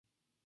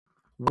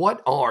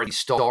What are the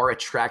star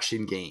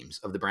attraction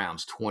games of the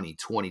Browns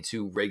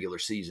 2022 regular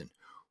season?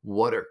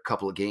 What are a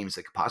couple of games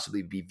that could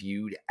possibly be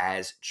viewed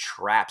as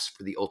traps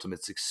for the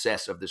ultimate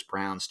success of this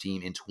Browns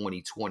team in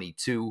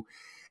 2022?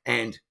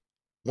 And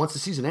once the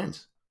season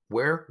ends,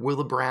 where will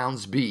the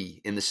Browns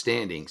be in the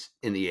standings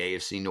in the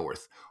AFC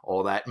North?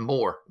 All that and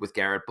more with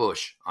Garrett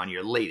Bush on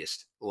your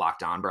latest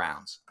Locked On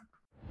Browns.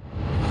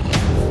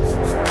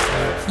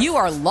 You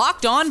are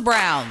Locked On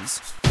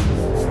Browns,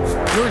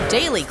 your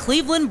daily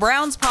Cleveland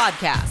Browns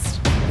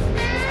podcast.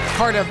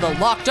 Part of the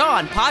Locked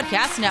On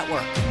Podcast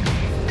Network,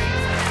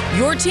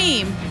 your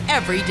team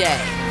every day.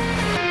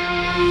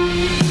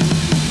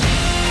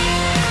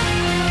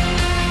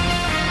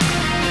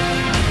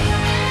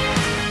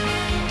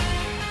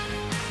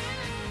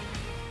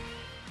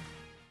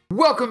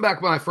 Welcome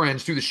back, my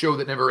friends, to the show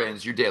that never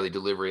ends, your daily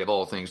delivery of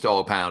all things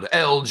Dog Pound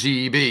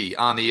LGB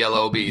on the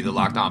LOB, the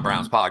Locked On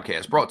Browns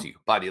podcast, brought to you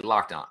by the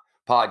Locked On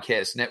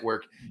Podcast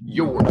Network,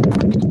 your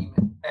team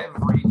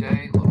every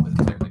day. A little bit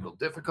of technical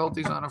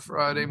difficulties on a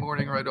Friday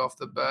morning right off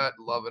the bat.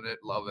 Loving it,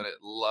 loving it,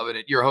 loving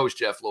it. Your host,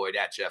 Jeff Lloyd,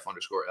 at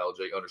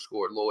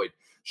Jeff_LJ_Lloyd.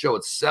 Show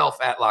itself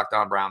at Locked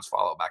On Browns.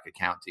 Follow back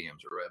account,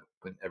 DMs are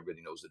open.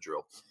 Everybody knows the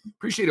drill.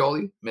 Appreciate all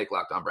of you. Make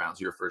Locked On Browns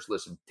your first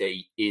listen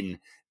day in,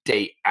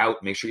 day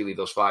out. Make sure you leave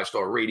those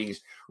 5-star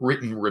ratings,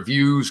 written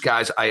reviews.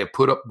 Guys, I have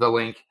put up the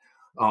link.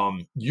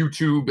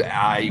 YouTube,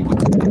 I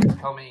would be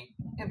coming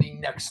in the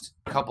next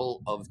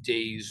couple of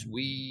days.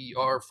 We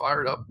are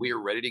fired up. We are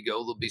ready to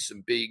go. There'll be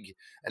some big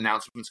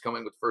announcements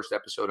coming with the first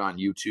episode on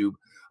YouTube.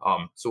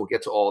 So we'll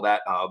get to all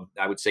that.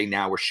 I would say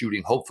now we're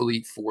shooting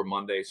hopefully for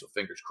Monday. So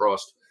fingers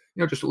crossed.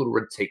 Just a little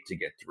red tape to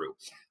get through.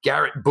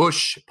 Garrett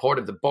Bush, part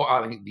of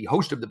the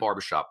host of the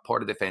Barbershop,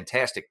 part of the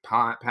fantastic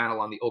panel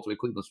on the Ultimate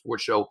Cleveland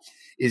Sports Show,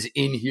 is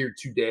in here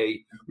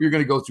today. We're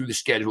going to go through the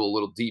schedule a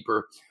little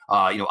deeper.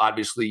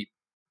 Obviously,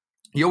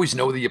 you always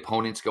know the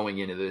opponents going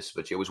into this,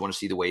 but you always want to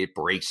see the way it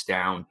breaks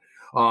down.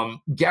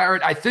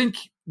 Garrett, I think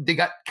they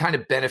got kind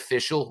of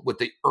beneficial with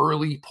the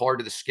early part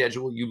of the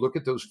schedule. You look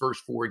at those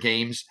first 4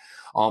 games,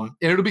 and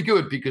it'll be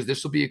good because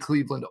this will be a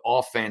Cleveland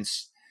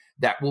offense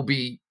that will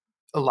be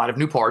a lot of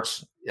new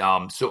parts.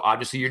 So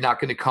obviously you're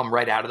not going to come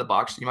right out of the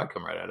box. You might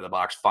come right out of the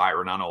box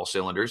firing on all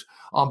cylinders,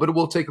 but it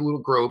will take a little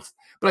growth.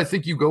 But I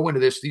think you go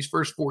into these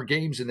first 4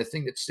 games, and the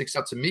thing that sticks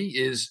out to me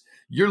is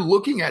you're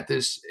looking at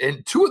this,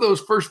 and 2 of those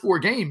first 4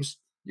 games,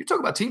 you're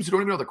talking about teams who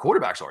don't even know the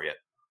quarterbacks are yet.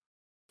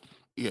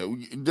 Yeah,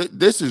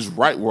 this is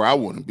right where I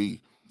want to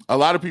be. A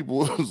lot of people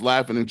was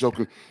laughing and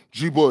joking.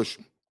 G. Bush,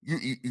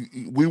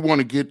 we want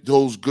to get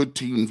those good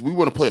teams. We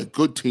want to play a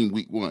good team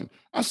week 1.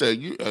 I said,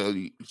 you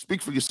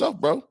speak for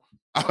yourself, bro.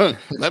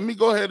 Let me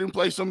go ahead and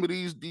play some of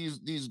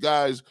these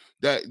guys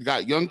that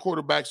got young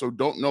quarterbacks or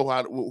don't know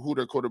who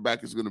their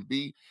quarterback is going to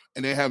be,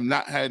 and they have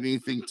not had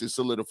anything to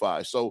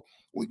solidify. So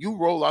when you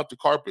roll out the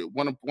carpet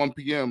 1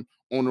 p.m.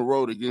 on the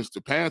road against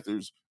the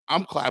Panthers,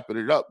 I'm clapping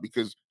it up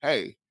because,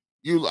 hey,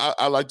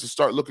 I like to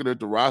start looking at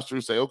the roster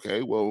and say,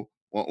 okay, well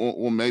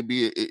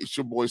maybe it's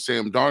your boy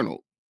Sam Darnold,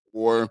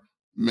 or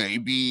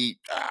maybe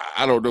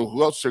I don't know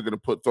who else they're going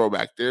to throw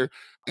back there.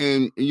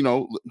 And,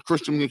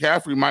 Christian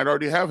McCaffrey might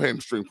already have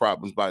hamstring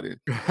problems by then.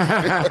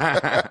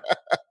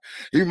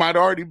 He might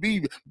already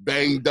be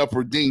banged up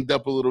or dinged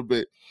up a little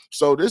bit.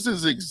 So this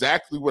is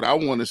exactly what I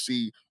want to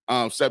see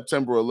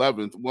September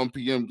 11th, 1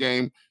 p.m.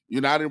 game.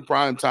 You're not in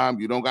prime time.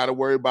 You don't got to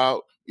worry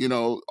about,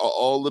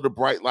 all of the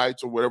bright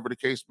lights or whatever the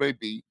case may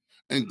be.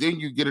 And then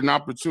you get an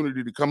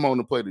opportunity to come on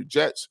and play the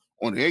Jets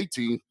on the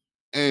 18th.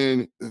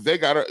 And they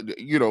got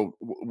they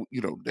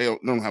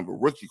don't have a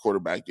rookie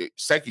quarterback yet,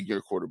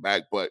 second-year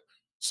quarterback, but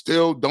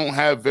still don't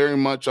have very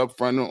much up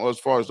front as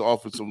far as the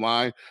offensive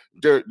line.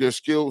 Their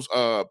skills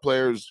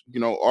players,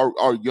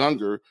 are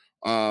younger.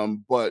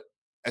 But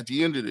at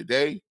the end of the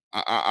day,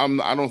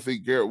 I don't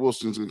think Garrett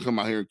Wilson's gonna come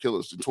out here and kill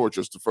us and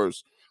torture us the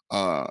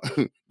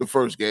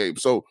first game.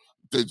 So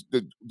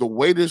the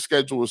way this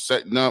schedule is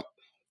setting up,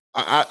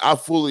 I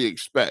fully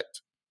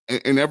expect,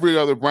 and every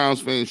other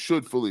Browns fan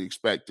should fully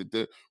expect that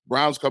the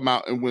Browns come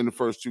out and win the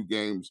first 2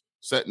 games,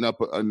 setting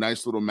up a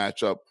nice little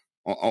matchup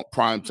on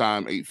prime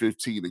time,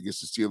 8:15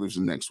 against the Steelers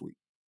in next week.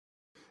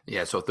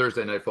 Yeah, so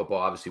Thursday Night Football,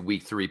 obviously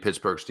week 3,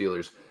 Pittsburgh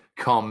Steelers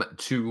come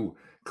to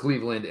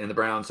Cleveland, and the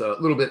Browns a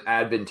little bit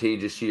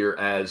advantageous here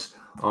as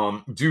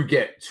do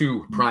get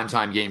 2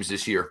 primetime games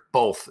this year,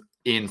 both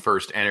in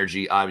First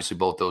Energy. Obviously,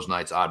 both those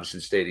nights, obviously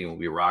the stadium will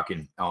be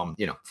rocking.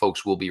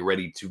 Folks will be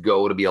ready to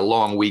go. It'll be a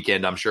long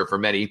weekend, I'm sure, for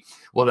many.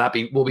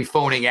 We'll be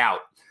phoning out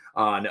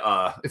on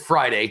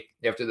Friday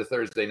after the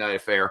Thursday night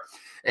affair,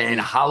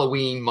 and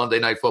Halloween, Monday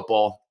Night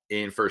Football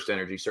in First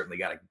Energy certainly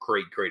got a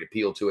great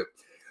appeal to it.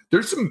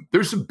 There's some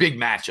big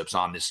matchups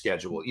on this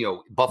schedule.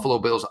 Buffalo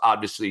Bills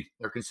obviously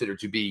are considered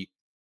to be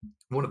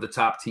one of the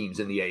top teams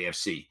in the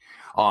AFC.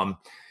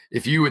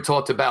 If you had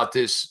talked about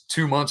this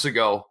 2 months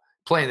ago,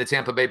 playing the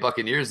Tampa Bay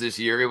Buccaneers this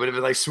year, it would have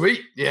been like,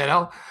 sweet,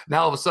 Now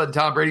all of a sudden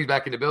Tom Brady's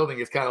back in the building.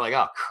 It's kind of like,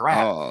 oh,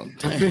 crap. Oh,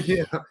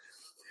 yeah.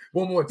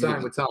 One more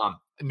time with Tom.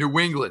 New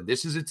England,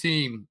 this is a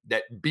team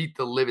that beat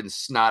the living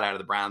snot out of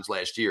the Browns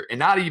last year, and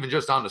not even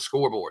just on the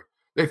scoreboard.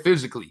 They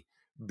physically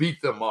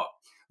beat them up.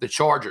 The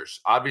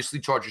Chargers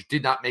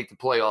did not make the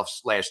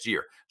playoffs last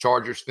year.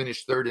 Chargers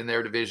finished third in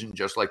their division,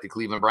 just like the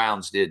Cleveland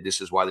Browns did.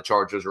 This is why the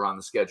Chargers are on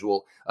the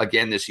schedule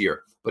again this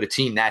year. But a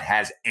team that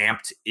has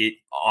amped it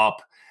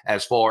up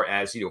as far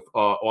as,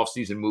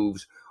 offseason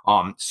moves.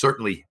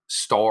 Certainly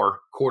star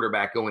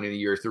quarterback going into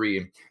year 3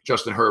 and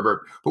Justin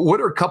Herbert. But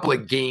what are a couple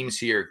of games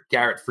here,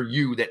 Garrett, for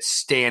you that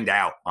stand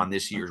out on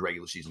this year's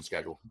regular season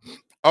schedule?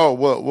 Oh,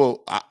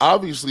 well,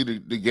 obviously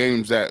the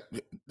games that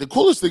the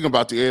coolest thing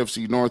about the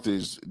AFC North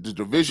is the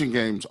division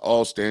games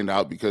all stand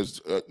out because,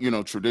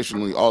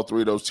 traditionally all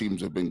 3 of those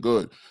teams have been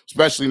good,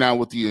 especially now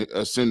with the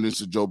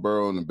ascendance of Joe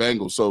Burrow and the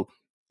Bengals. So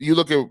you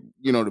look at,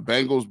 the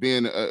Bengals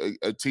being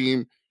a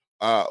team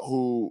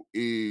who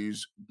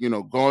is,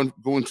 going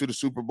to the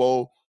Super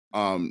Bowl.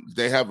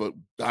 They have a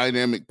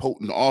dynamic,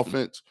 potent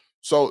offense.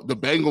 So the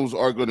Bengals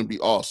are going to be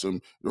awesome.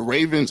 The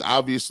Ravens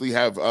obviously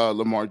have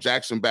Lamar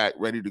Jackson back,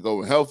 ready to go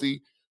and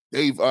healthy.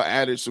 They've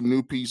added some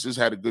new pieces,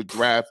 had a good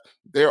draft.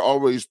 They're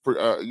always,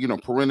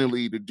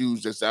 perennially the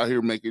dudes that's out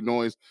here making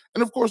noise.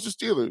 And, of course, the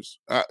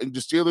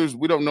Steelers.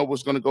 We don't know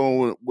what's going to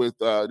go on with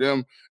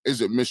them.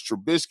 Is it Mitch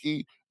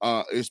Trubisky?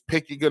 Is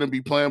Pickett going to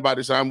be playing by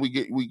the time we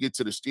get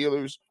to the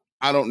Steelers?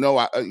 I don't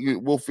know.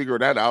 We'll figure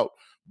that out.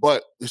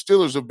 But the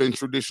Steelers have been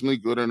traditionally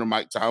good under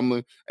Mike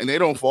Tomlin, and they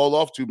don't fall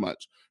off too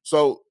much.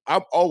 So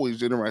I'm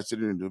always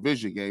interested in the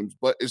division games.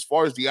 But as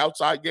far as the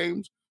outside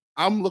games,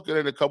 I'm looking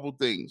at a couple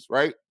things,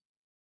 right?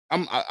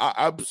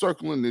 I'm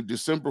circling the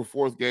December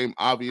 4th game.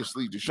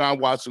 Obviously, Deshaun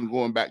Watson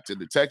going back to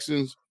the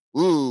Texans.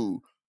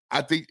 Ooh,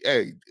 I think.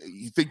 Hey,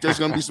 you think there's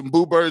going to be some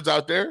boo birds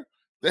out there?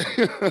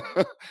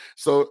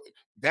 So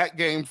that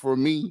game for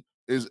me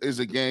is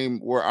a game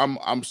where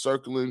I'm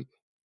circling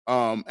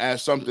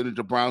as something that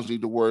the Browns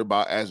need to worry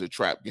about as a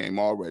trap game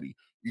already.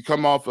 You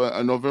come off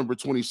a November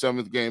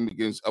 27th game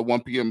against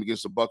 1 p.m.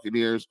 against the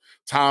Buccaneers.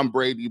 Tom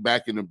Brady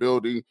back in the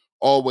building.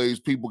 Always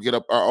people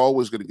are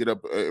always going to get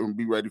up and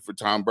be ready for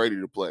Tom Brady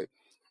to play.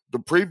 The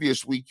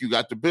previous week, you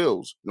got the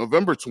Bills,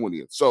 November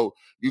 20th. So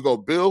you go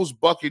Bills,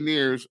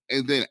 Buccaneers,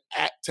 and then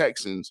at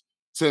Texans.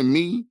 To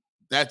me,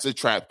 that's a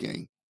trap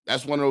game.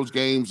 That's one of those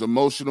games,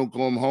 emotional,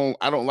 going home.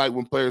 I don't like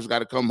when players got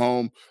to come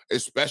home,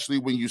 especially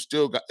when you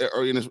still got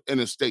or in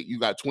a state you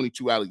got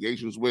 22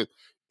 allegations with.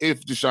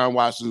 If Deshaun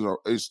Watson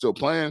is still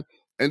playing,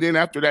 and then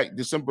after that,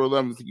 December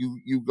 11th,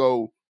 you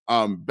go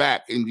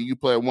back and you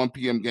play a 1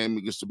 p.m. game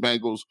against the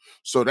Bengals.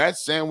 So that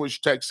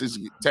sandwich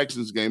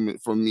Texans game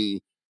for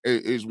me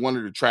is one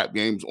of the trap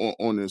games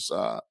on this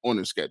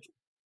schedule.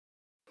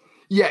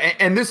 Yeah,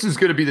 and this is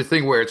going to be the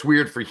thing where it's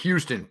weird for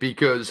Houston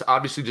because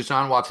obviously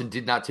Deshaun Watson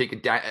did not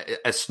take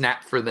a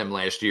snap for them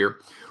last year,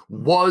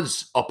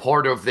 was a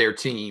part of their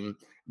team,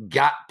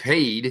 got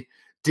paid,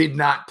 did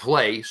not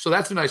play. So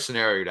that's a nice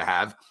scenario to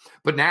have.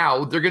 But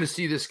now they're going to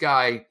see this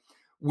guy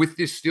with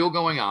this still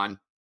going on,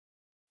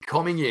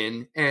 coming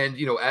in. And,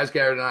 as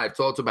Garrett and I have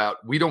talked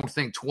about, we don't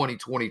think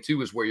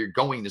 2022 is where you're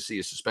going to see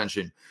a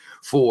suspension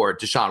for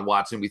Deshaun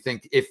Watson. We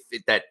think if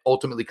that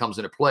ultimately comes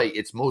into play,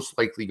 it's most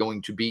likely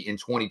going to be in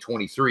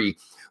 2023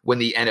 when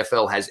the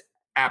NFL has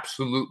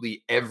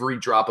absolutely every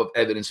drop of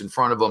evidence in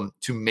front of them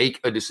to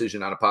make a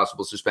decision on a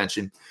possible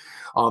suspension.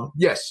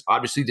 Yes,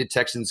 obviously the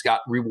Texans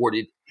got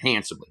rewarded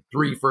handsomely.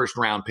 3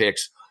 first-round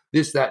picks,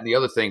 this, that, and the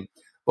other thing.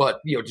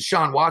 But,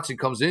 Deshaun Watson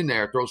comes in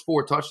there, throws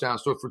 4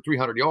 touchdowns, throws for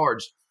 300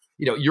 yards.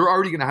 You're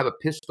already going to have a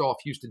pissed off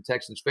Houston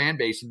Texans fan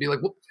base and be like,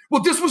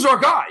 well, this was our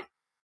guy.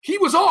 He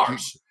was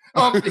ours.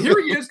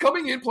 Here he is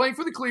coming in playing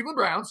for the Cleveland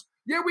Browns.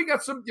 Yeah, we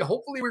got some,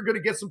 hopefully we're going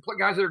to get some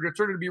guys that are going to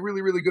turn into be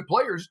really, really good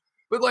players.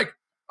 But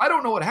I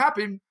don't know what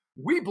happened.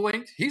 We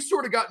blinked. He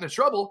sort of got into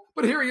trouble,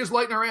 but here he is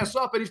lighting our ass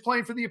up and he's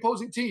playing for the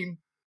opposing team.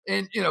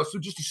 And, so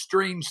just a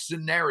strange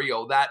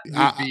scenario that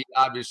would be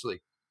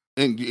obviously.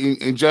 And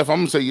Jeff, I'm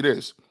going to tell you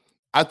this.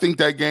 I think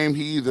that game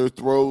he either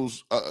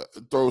throws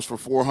for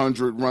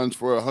 400, runs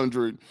for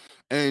 100,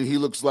 and he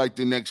looks like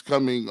the next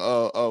coming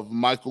of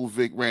Michael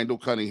Vick, Randall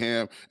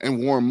Cunningham,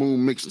 and Warren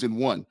Moon mixed in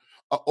one.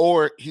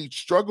 Or he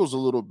struggles a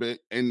little bit,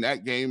 and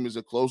that game is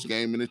a close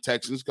game, and the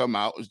Texans come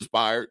out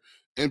inspired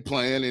and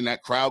playing, and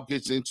that crowd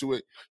gets into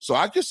it. So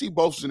I can see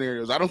both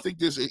scenarios. I don't think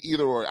this is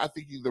either or. I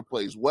think he either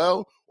plays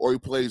well or he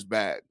plays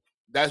bad.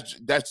 That's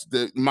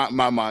my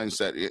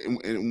mindset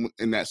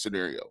in that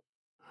scenario.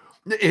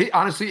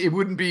 Honestly, it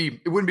wouldn't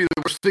be the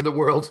worst thing in the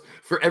world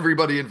for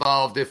everybody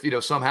involved if,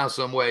 somehow,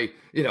 some way,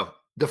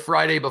 the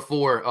Friday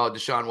before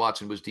Deshaun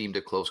Watson was deemed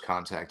a close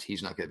contact,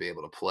 he's not going to be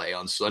able to play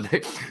on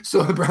Sunday.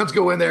 So the Browns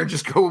go in there and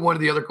just go with one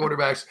of the other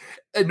quarterbacks,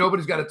 and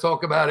nobody's got to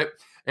talk about it.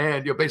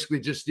 And basically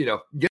just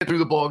get through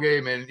the ball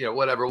game and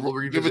whatever. We'll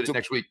revisit it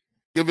next week.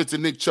 Give it to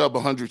Nick Chubb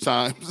 100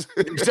 times.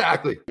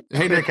 Exactly.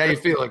 Hey, Nick, how you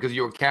feeling? Because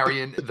you were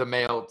carrying the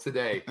mail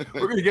today.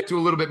 We're going to get to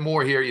a little bit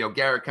more here.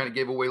 Garrett kind of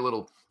gave away a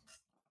little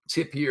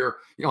tip here,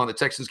 on the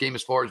Texans game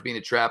as far as being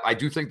a trap. I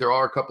do think there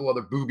are a couple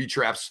other booby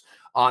traps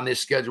on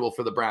this schedule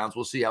for the Browns.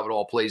 We'll see how it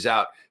all plays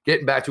out.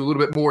 Getting back to a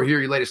little bit more here,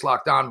 your latest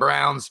Locked On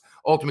Browns,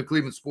 Ultimate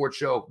Cleveland Sports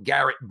Show.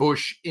 Garrett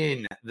Bush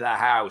in the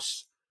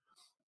house.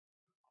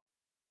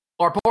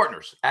 Our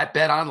partners at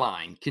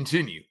BetOnline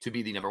continue to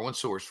be the number one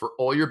source for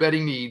all your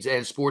betting needs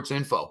and sports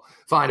info.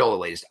 Find all the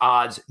latest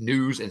odds,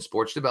 news, and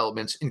sports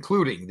developments,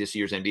 including this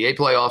year's NBA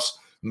playoffs,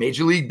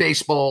 Major League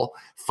Baseball,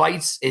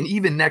 fights, and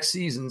even next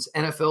season's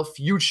NFL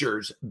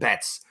futures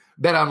bets.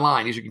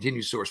 BetOnline is your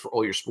continued source for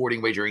all your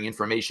sporting wagering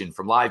information,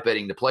 from live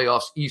betting to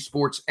playoffs,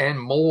 esports, and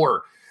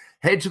more.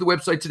 Head to the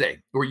website today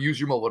or use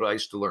your mobile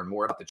device to learn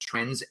more about the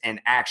trends and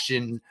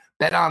action.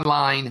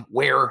 BetOnline,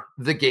 where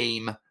the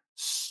game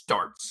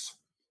starts.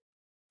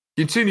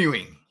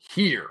 Continuing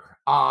here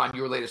on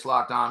your latest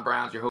Locked On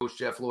Browns, your host,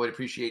 Jeff Lloyd.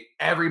 Appreciate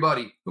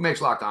everybody who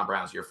makes Locked On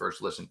Browns your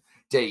first listen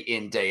day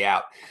in, day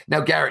out.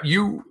 Now, Garrett,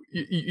 you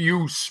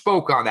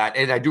spoke on that,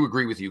 and I do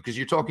agree with you, because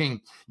you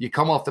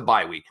come off the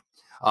bye week.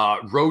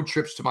 Road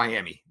trips to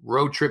Miami,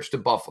 road trips to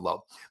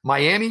Buffalo.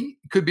 Miami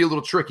could be a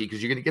little tricky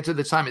because you're going to get to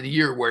the time of the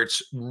year where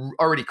it's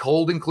already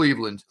cold in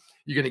Cleveland.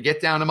 You're going to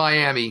get down to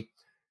Miami,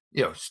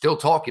 still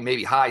talking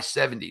maybe high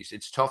 70s.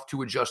 It's tough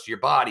to adjust your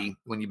body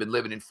when you've been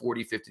living in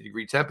 40, 50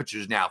 degree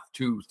temperatures now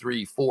 2,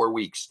 3, 4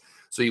 weeks.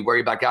 So you worry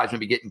about guys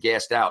maybe getting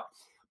gassed out.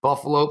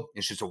 Buffalo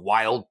is just a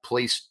wild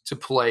place to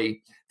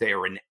play. They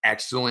are an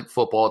excellent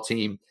football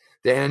team.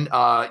 Then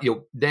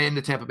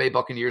the Tampa Bay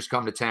Buccaneers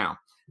come to town.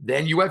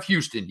 Then you have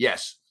Houston,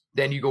 yes.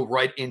 Then you go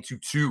right into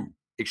two,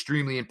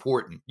 extremely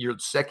important, your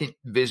second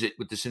visit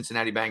with the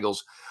Cincinnati Bengals.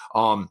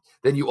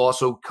 Then you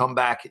also come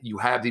back, you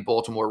have the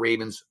Baltimore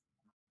Ravens.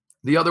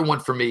 The other one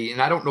for me, and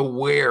I don't know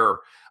where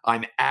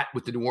I'm at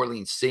with the New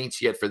Orleans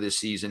Saints yet for this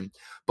season,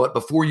 but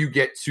before you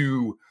get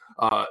to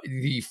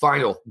the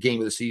final game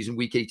of the season,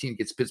 Week 18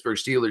 against Pittsburgh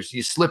Steelers,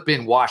 you slip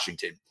in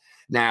Washington.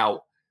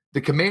 Now,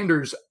 the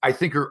Commanders, I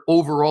think, are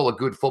overall a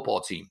good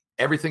football team.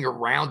 Everything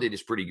around it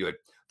is pretty good.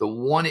 The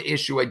one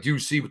issue I do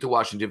see with the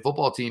Washington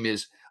football team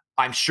is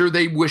I'm sure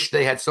they wish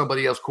they had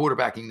somebody else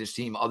quarterbacking this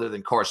team other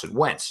than Carson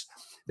Wentz.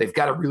 They've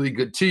got a really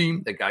good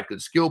team. They got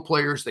good skill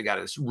players. They got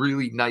this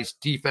really nice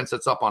defense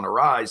that's up on the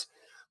rise.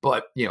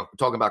 But, we're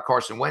talking about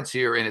Carson Wentz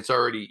here, and it's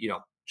already,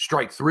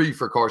 strike 3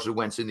 for Carson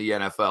Wentz in the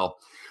NFL.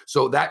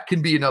 So that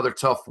can be another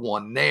tough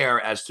one there,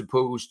 as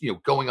opposed,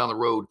 going on the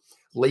road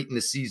late in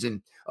the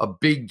season, a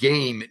big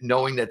game,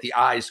 knowing that the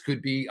eyes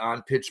could be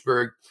on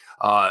Pittsburgh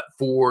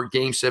for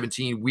Game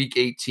 17, Week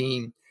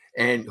 18.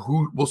 And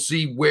we'll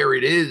see where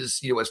it is,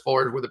 as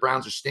far as where the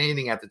Browns are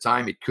standing at the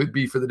time. It could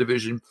be for the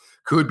division,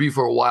 could be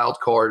for a wild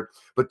card,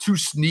 but two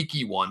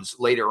sneaky ones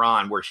later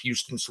on where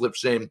Houston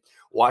slips in,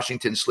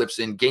 Washington slips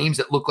in, games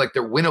that look like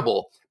they're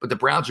winnable, but the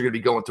Browns are going to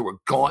be going through a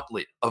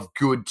gauntlet of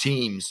good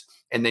teams.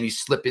 And then you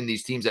slip in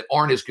these teams that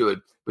aren't as good,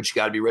 but you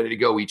got to be ready to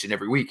go each and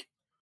every week.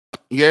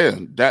 Yeah,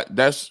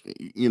 that's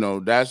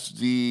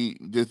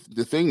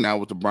the thing now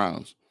with the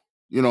Browns.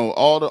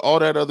 All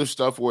that other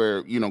stuff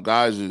where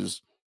guys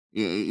is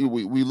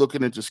we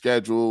looking at the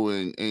schedule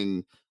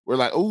and we're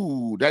like,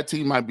 oh, that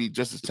team might be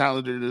just as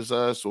talented as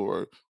us,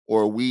 or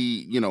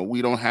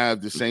we don't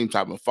have the same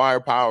type of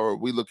firepower.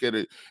 We look at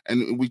it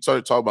and we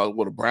start to talk about,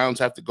 well, the Browns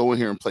have to go in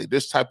here and play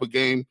this type of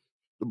game.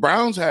 The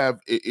Browns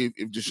have,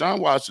 if Deshaun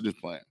Watson is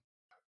playing,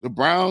 the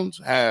Browns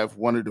have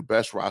one of the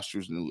best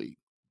rosters in the league,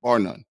 bar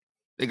none.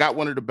 They got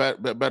one of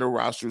the better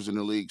rosters in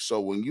the league.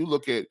 So when you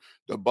look at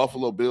the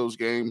Buffalo Bills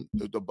game,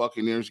 the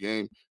Buccaneers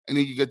game, and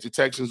then you get the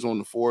Texans on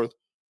the 4th,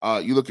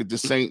 you look at the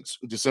Saints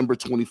December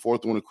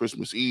 24th on a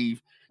Christmas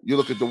Eve. You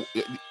look at the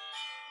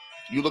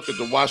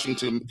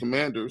Washington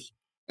Commanders,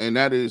 and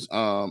that is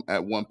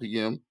at 1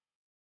 p.m.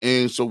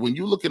 And so when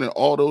you're looking at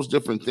all those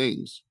different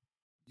things,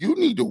 you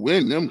need to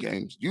win them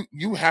games.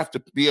 You have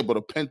to be able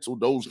to pencil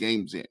those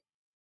games in.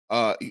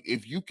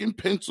 If you can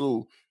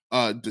pencil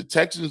the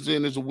Texans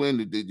in as a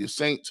win, the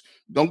Saints,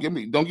 don't get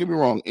me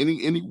wrong.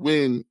 Any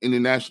win in the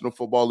National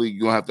Football League,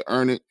 you're gonna have to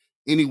earn it.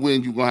 Any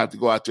win, you're gonna have to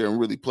go out there and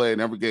really play.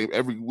 And every game,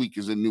 every week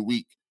is a new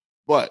week.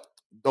 But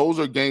those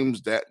are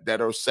games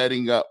that are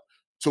setting up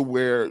to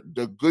where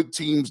the good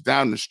teams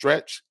down the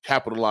stretch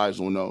capitalize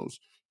on those.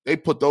 They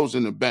put those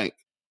in the bank.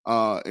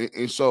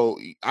 And so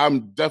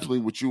I'm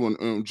definitely with you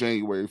on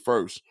January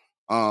 1st.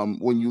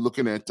 When you're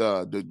looking at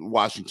the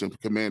Washington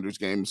Commanders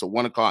game, it's a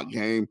 1:00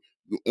 game.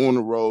 You're on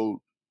the road.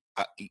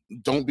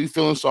 Don't be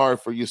feeling sorry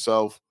for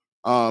yourself.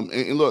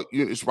 And look,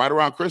 it's right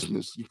around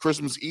Christmas.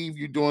 Christmas Eve,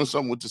 you're doing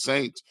something with the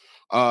Saints.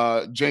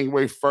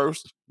 January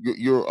 1st,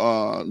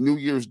 your New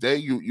Year's Day,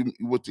 you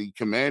with the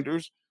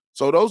Commanders.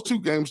 So those two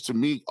games to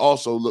me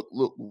also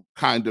look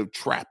kind of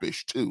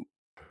trappish too.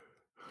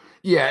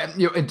 Yeah,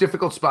 and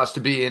difficult spots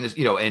to be in is,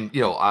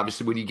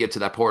 obviously when you get to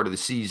that part of the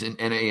season,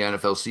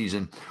 NFL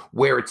season,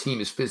 where a team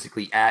is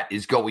physically at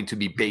is going to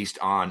be based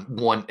on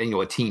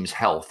a team's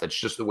health. That's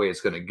just the way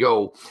it's going to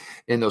go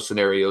in those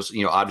scenarios.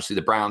 Obviously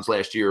the Browns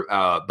last year,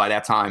 by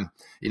that time,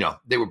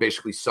 they were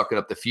basically sucking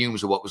up the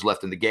fumes of what was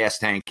left in the gas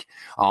tank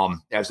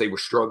as they were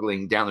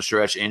struggling down the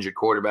stretch, injured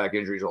quarterback,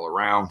 injuries all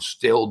around,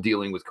 still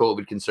dealing with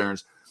COVID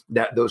concerns,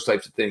 those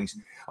types of things.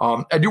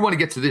 I do want to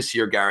get to this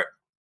year, Garrett.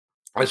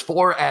 As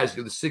far as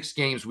the 6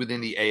 games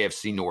within the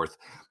AFC North,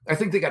 I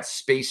think they got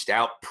spaced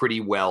out pretty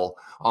well.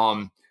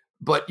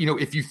 But,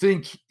 if you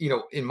think,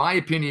 in my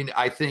opinion,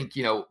 I think,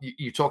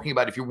 you're talking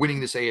about if you're winning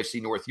this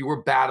AFC North, you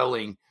were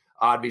battling,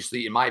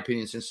 obviously, in my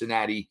opinion,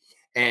 Cincinnati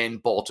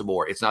and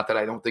Baltimore. It's not that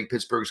I don't think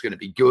Pittsburgh's going to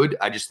be good.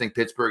 I just think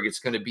Pittsburgh, it's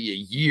going to be a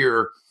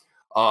year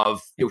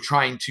of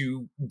trying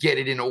to get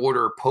it in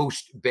order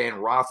post Ben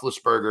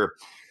Roethlisberger.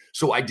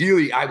 So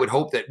ideally, I would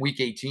hope that Week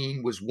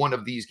 18 was one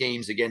of these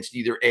games against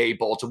either A,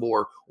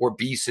 Baltimore, or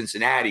B,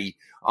 Cincinnati.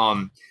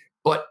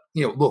 But,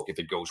 look, if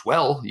it goes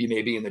well, you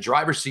may be in the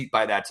driver's seat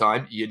by that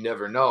time. You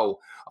never know.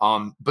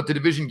 But the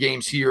division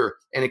games here,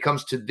 and it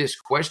comes to this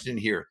question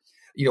here,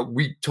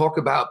 we talk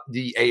about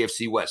the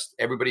AFC West.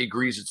 Everybody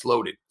agrees it's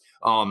loaded.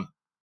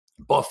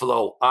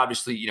 Buffalo,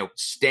 obviously,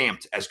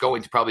 stamped as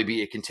going to probably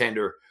be a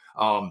contender,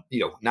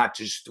 not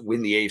just to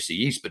win the AFC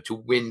East, but to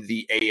win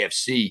the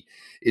AFC.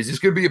 Is this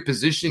going to be a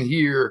position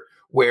here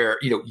where,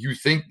 you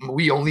think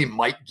we only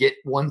might get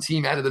one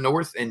team out of the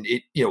North? And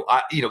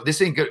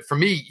this ain't good for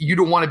me. You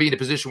don't want to be in a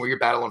position where you're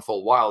battling for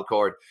a wild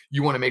card.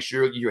 You want to make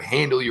sure you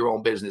handle your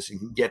own business and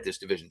can get this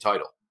division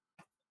title.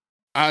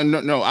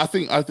 No, I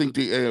think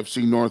the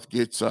AFC North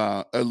gets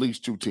at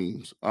least two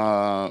teams.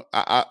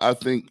 I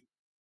think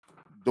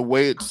the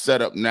way it's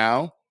set up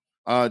now,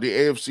 the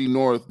AFC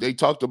North, they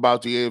talked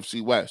about the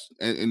AFC West,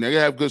 and they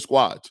have good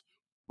squads.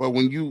 But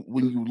when you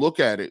look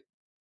at it,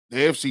 the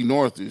AFC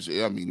North is,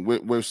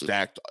 we're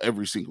stacked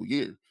every single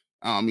year.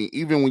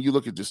 Even when you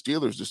look at the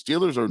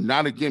Steelers are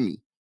not a gimme.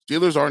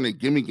 Steelers aren't a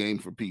gimme game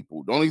for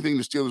people. The only thing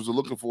the Steelers are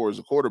looking for is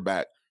a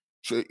quarterback.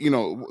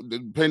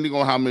 Depending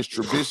on how Mitch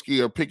Trubisky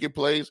or Pickett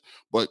plays.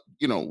 But,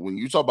 when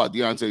you talk about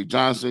Deontay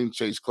Johnson,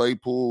 Chase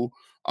Claypool,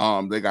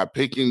 they got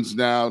Pickens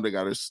now. They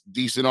got a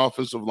decent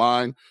offensive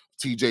line.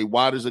 TJ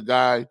Watt is a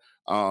guy.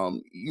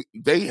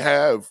 They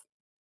have,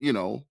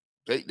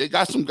 they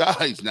got some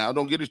guys now.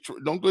 Don't get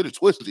it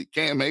twisted.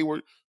 Cam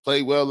Hayward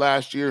played well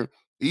last year.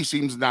 He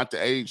seems not to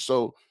age.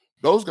 So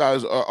those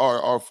guys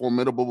are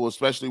formidable,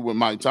 especially with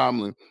Mike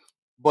Tomlin.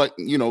 But,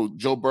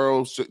 Joe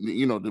Burrow,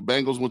 the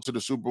Bengals went to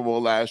the Super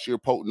Bowl last year,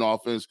 potent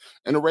offense.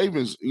 And the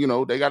Ravens,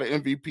 they got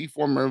an MVP,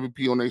 former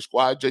MVP on their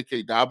squad.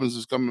 J.K. Dobbins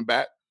is coming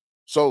back.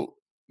 So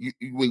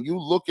when you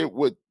look at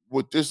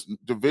what this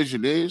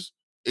division is,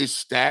 it's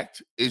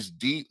stacked, it's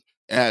deep.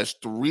 It has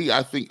three,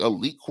 I think,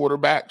 elite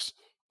quarterbacks.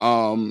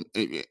 And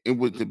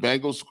with the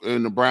Bengals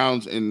and the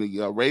Browns and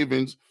the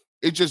Ravens,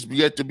 it's just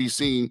yet to be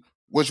seen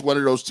which one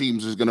of those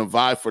teams is going to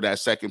vie for that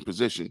second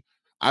position.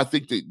 I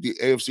think that the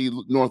AFC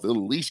North at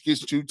least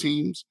gets two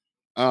teams.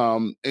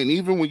 And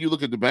even when you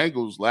look at the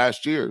Bengals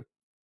last year,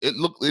 it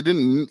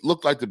didn't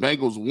look like the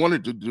Bengals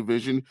wanted the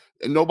division,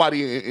 and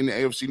nobody in the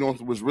AFC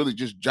North was really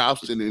just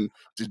jousting and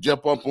to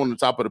jump up on the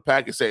top of the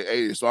pack and say,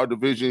 hey, it's our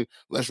division.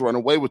 Let's run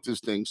away with this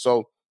thing.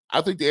 So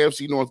I think the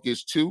AFC North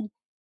gets two.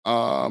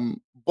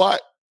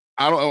 But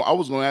I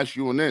was going to ask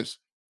you on this.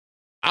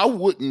 I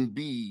wouldn't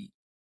be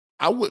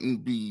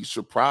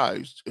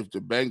surprised if the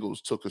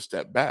Bengals took a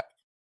step back.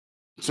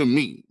 To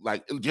me,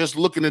 like, just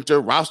looking at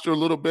their roster a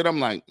little bit, I'm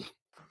like,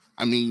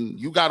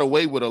 you got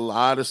away with a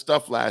lot of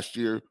stuff last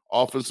year.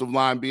 Offensive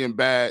line being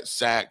bad,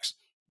 sacks.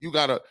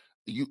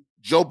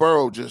 Joe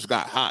Burrow just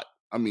got hot.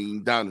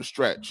 Down the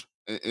stretch.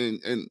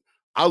 And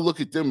I look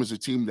at them as a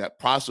team that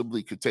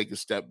possibly could take a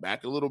step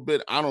back a little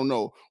bit. I don't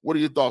know. What are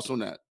your thoughts on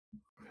that?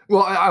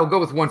 Well, I'll go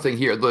with one thing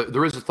here.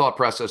 There is a thought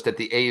process that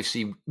the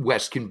AFC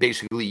West can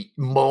basically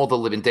maul the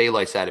living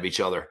daylights out of each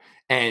other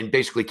and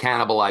basically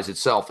cannibalize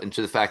itself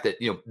into the fact that,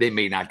 they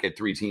may not get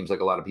three teams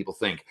like a lot of people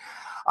think.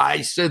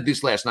 I said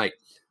this last night.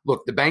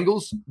 Look, the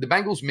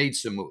Bengals made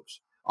some moves.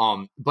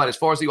 But as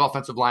far as the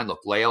offensive line,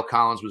 look, La'el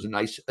Collins was a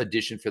nice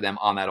addition for them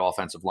on that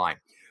offensive line.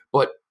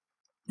 But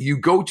you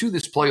go to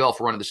this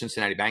playoff run of the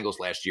Cincinnati Bengals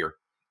last year,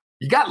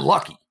 you got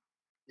lucky.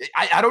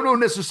 I don't know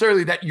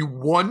necessarily that you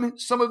won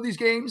some of these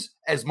games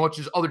as much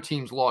as other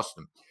teams lost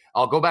them.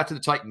 I'll go back to the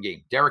Titan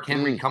game. Derrick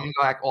Henry coming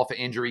back off of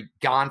injury,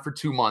 gone for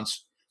 2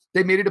 months.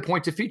 They made it a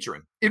point to feature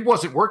him. It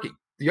wasn't working.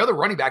 The other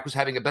running back was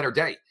having a better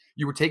day.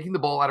 You were taking the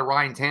ball out of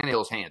Ryan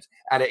Tannehill's hands,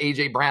 out of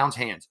A.J. Brown's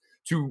hands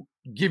to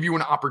give you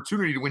an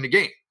opportunity to win the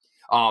game.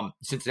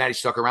 Cincinnati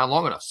stuck around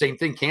long enough. Same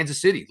thing, Kansas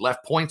City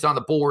left points on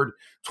the board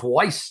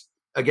twice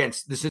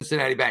against the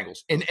Cincinnati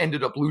Bengals and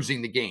ended up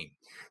losing the game.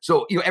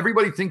 So,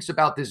 everybody thinks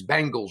about this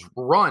Bengals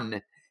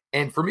run.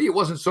 And for me, it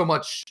wasn't so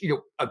much,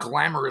 a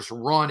glamorous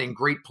run and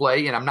great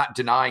play. And I'm not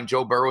denying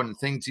Joe Burrow and the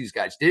things these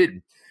guys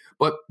did.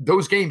 But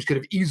those games could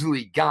have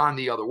easily gone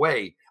the other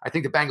way. I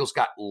think the Bengals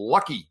got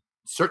lucky,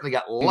 certainly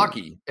got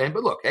lucky. But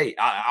look, hey,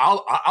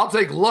 I'll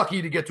take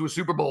lucky to get to a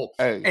Super Bowl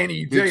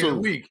any day of the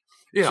week.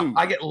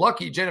 I get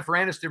lucky. Jennifer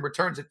Aniston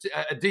returns a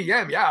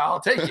DM. Yeah, I'll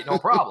take it. No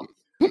problem.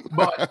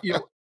 But,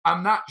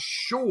 I'm not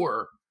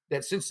sure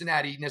that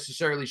Cincinnati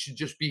necessarily should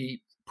just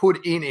be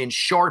put in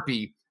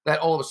Sharpie that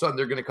all of a sudden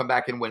they're going to come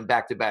back and win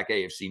back-to-back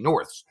AFC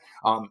Norths.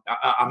 I'm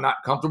not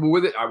comfortable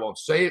with it. I won't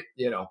say it.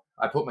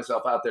 I put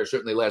myself out there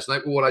certainly last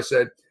night with what I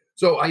said.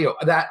 So,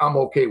 that I'm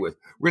okay with.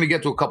 We're going to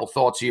get to a couple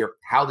thoughts here,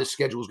 how this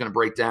schedule is going to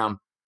break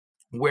down.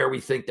 where we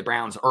think the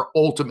Browns are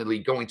ultimately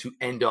going to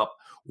end up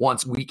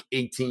once Week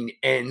 18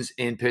 ends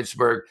in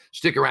Pittsburgh.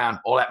 Stick around.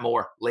 All that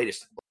more.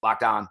 Latest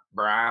Locked On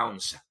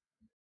Browns.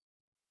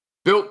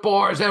 Built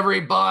Bars,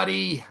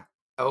 everybody.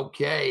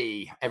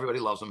 Okay, everybody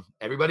loves them.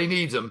 Everybody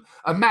needs them.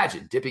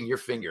 Imagine dipping your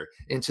finger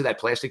into that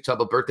plastic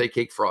tub of birthday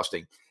cake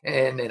frosting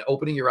and then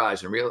opening your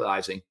eyes and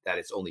realizing that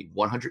it's only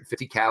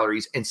 150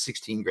 calories and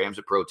 16 grams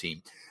of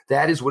protein.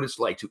 That is what it's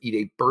like to eat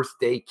a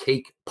birthday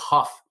cake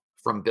puff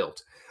from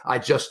Built. I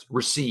just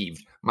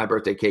received my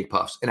birthday cake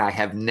puffs, and I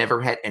have never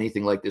had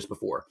anything like this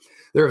before.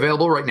 They're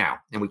available right now,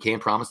 and we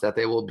can't promise that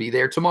they will be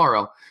there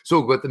tomorrow,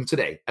 so get them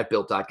today at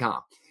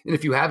Built.com. And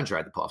if you haven't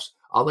tried the puffs,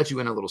 I'll let you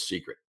in a little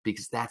secret,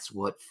 because that's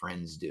what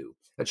friends do.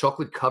 A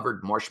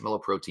chocolate-covered marshmallow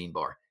protein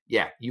bar.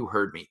 Yeah, you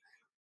heard me.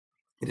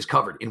 It is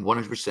covered in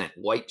 100%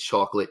 white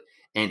chocolate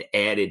and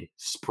added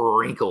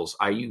sprinkles.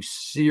 Are you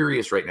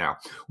serious right now?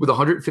 With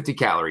 150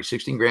 calories,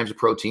 16 grams of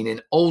protein,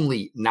 and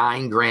only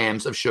 9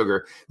 grams of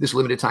sugar, this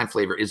limited time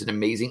flavor is an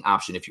amazing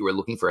option if you are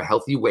looking for a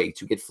healthy way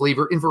to get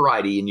flavor and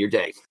variety in your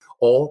day.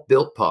 All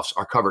Built Puffs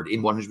are covered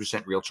in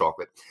 100% real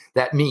chocolate.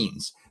 That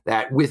means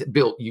that with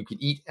Built, you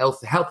can eat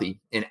healthy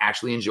and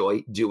actually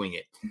enjoy doing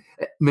it.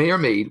 They are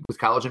made with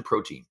collagen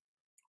protein,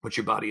 which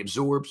your body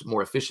absorbs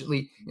more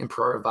efficiently and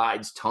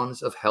provides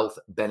tons of health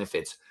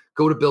benefits.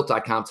 Go to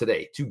Built.com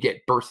today to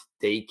get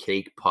birthday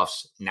cake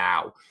puffs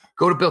now.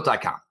 Go to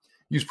Built.com.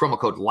 Use promo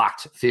code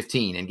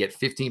LOCKED15 and get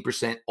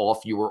 15%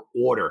 off your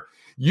order.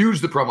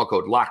 Use the promo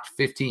code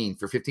LOCKED15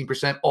 for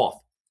 15%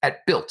 off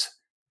at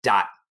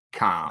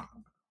Built.com.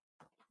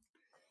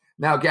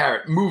 Now,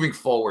 Garrett, moving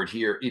forward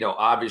here,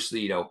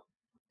 obviously,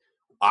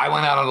 I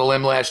went out on a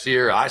limb last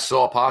year. I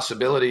saw a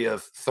possibility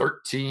of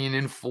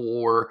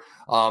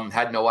 13-4.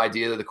 Had no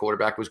idea that the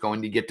quarterback was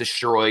going to get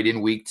destroyed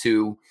in week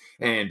 2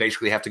 and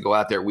basically have to go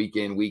out there week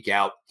in, week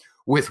out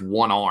with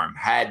one arm.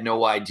 Had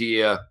no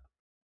idea.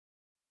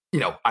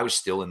 I was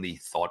still in the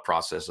thought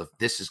process of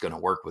this is going to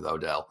work with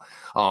Odell.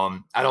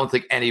 I don't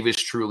think any of us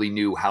truly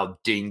knew how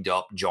dinged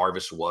up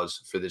Jarvis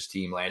was for this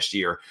team last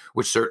year,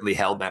 which certainly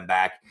held them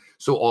back.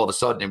 So all of a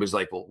sudden it was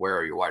like, well, where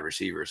are your wide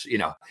receivers?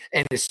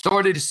 And it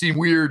started to seem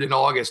weird in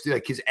August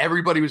because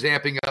everybody was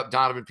amping up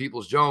Donovan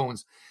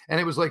Peoples-Jones. And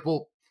it was like,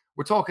 well,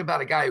 we're talking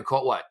about a guy who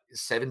caught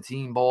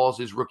 17 balls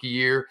his rookie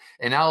year.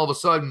 And now all of a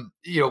sudden,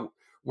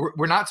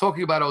 we're not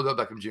talking about Odell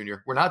Beckham Jr.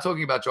 We're not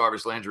talking about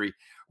Jarvis Landry.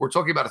 We're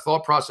talking about a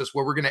thought process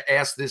where we're going to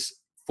ask this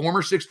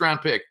former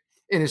 6th-round pick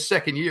in his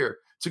second year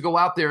to go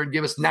out there and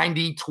give us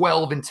 90,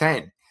 12, and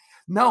 10.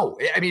 No,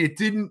 it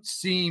didn't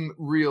seem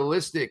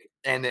realistic,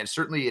 and then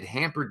certainly it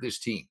hampered this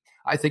team.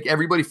 I think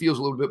everybody feels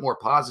a little bit more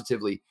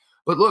positively.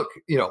 But look,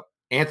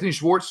 Anthony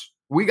Schwartz,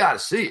 we got to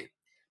see it.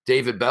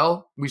 David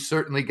Bell, we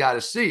certainly got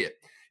to see it.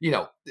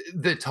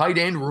 The tight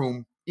end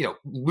room,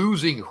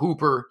 losing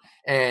Hooper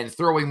and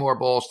throwing more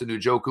balls to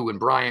Njoku and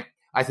Bryant.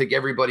 I think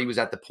everybody was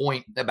at the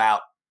point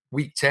about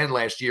week 10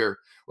 last year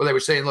where they were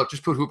saying, look,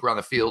 just put Hooper on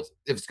the field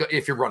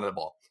if you're running the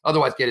ball.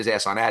 Otherwise, get his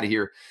ass on out of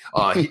here.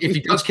 If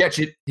he does catch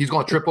it, he's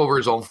going to trip over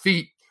his own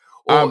feet.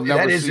 Or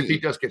that is if he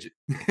does catch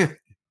it.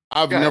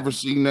 I've never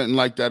seen nothing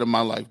like that in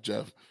my life,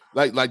 Jeff.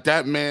 Like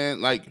that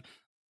man,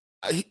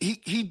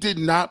 he did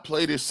not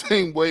play the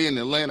same way in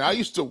Atlanta. I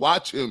used to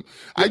watch him.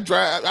 I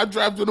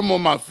drafted him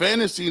on my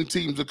fantasy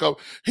teams a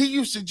couple. He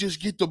used to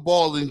just get the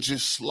ball and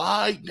just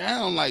slide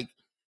down like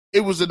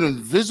it was an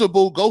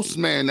invisible ghost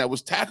man that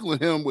was tackling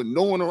him with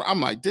no one around.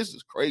 I'm like, this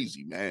is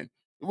crazy, man.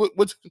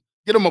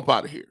 Get him up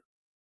out of here.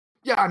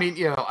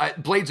 Yeah,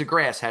 Blades of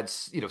Grass had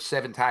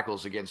 7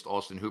 tackles against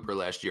Austin Hooper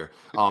last year.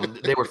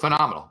 They were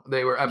phenomenal.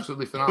 They were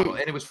absolutely phenomenal,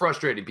 and it was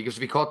frustrating because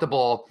if he caught the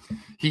ball,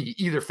 he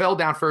either fell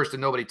down first and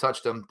nobody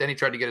touched him. Then he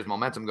tried to get his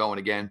momentum going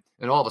again,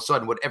 and all of a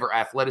sudden, whatever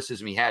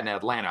athleticism he had in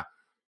Atlanta,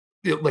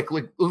 it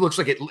looks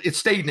like it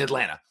stayed in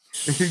Atlanta.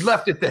 He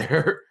left it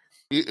there.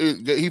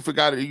 He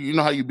forgot it. You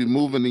know how you be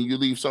moving and you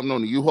leave something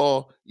on the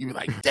U-Haul? You be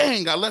like,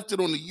 dang, I left it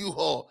on the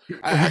U-Haul.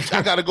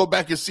 I got to go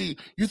back and see.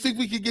 You think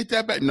we could get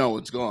that back? No,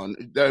 it's gone.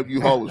 That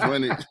U-Haul was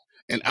rented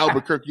in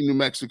Albuquerque, New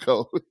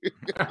Mexico.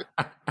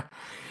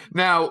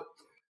 Now,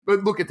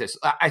 but look at this.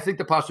 I think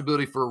the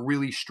possibility for a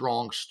really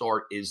strong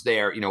start is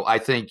there. I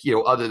think,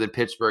 other than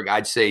Pittsburgh,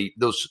 I'd say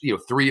those,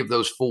 3 of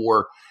those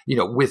 4,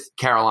 with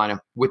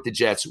Carolina, with the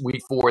Jets,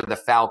 week 4, the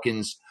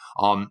Falcons.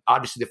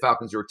 Obviously, the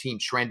Falcons are a team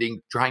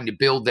trying to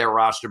build their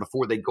roster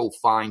before they go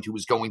find who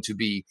is going to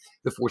be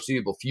the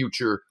foreseeable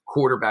future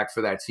quarterback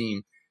for that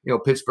team.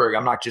 Pittsburgh,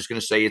 I'm not just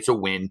going to say it's a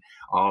win.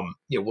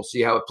 We'll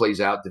see how it plays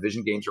out.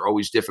 Division games are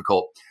always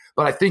difficult.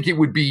 But I think it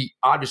would be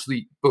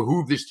obviously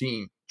behoove this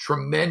team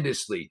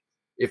tremendously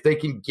if they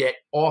can get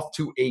off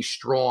to a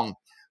strong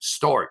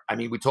start.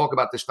 We talk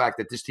about this fact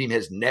that this team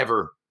has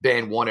never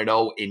been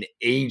 1-0 in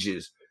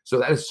ages. So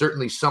that is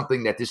certainly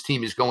something that this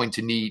team is going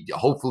to need to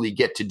hopefully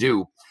get to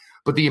do.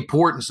 But the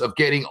importance of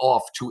getting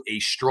off to a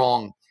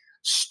strong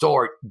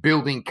start,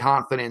 building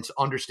confidence,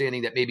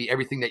 understanding that maybe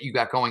everything that you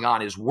got going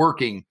on is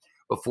working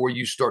before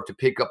you start to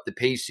pick up the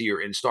pace here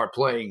and start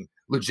playing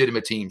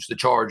legitimate teams, the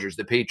Chargers,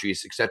 the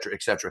Patriots, et cetera,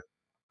 et cetera.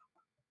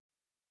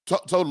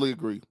 Totally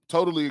agree.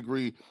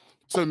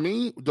 To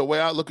me, the way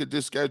I look at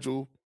this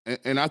schedule,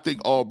 and I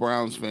think all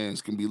Browns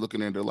fans can be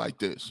looking at it like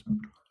this.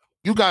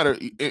 You gotta,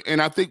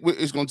 and I think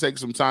it's going to take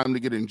some time to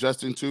get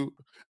adjusted to.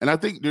 And I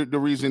think the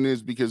reason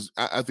is because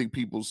I think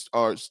people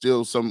are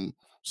still some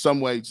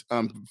ways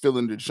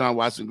feeling that Deshaun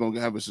Watson going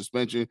to have a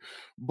suspension.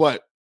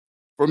 But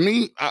for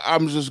me,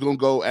 I'm just going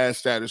to go as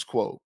status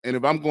quo. And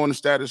if I'm going to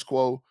status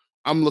quo,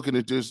 I'm looking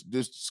at this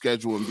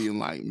schedule and being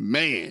like,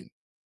 man,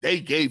 they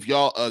gave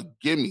y'all a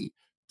gimme.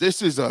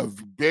 This is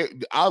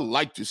I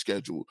like the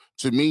schedule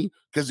to me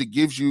because it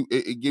gives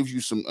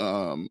you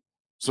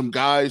some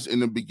guys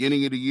in the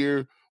beginning of the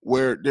year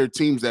where they're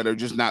teams that are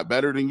just not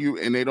better than you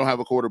and they don't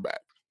have a quarterback.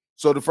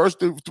 So the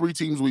first three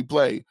teams we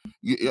play,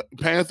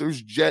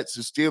 Panthers, Jets,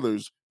 and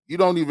Steelers, you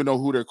don't even know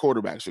who their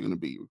quarterbacks are going to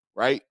be,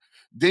 right?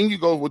 Then you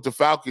go with the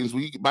Falcons.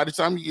 By the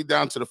time you get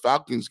down to the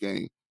Falcons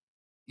game,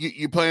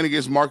 you're playing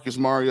against Marcus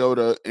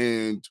Mariota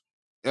and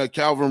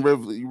Calvin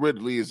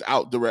Ridley is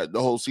out the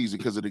whole season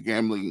because of the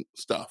gambling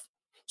stuff.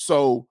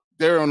 So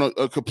they're on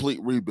a complete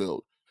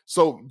rebuild.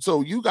 So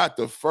you got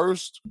the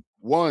first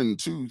 1,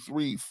 2,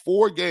 3,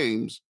 4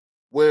 games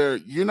where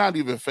you're not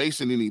even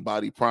facing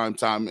anybody prime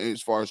time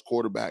as far as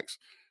quarterbacks.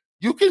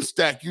 You can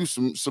stack you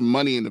some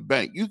money in the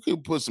bank. You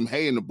can put some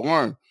hay in the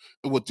barn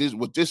with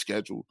this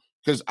schedule.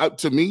 Because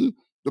to me,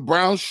 the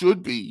Browns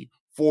should be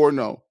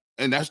 4-0.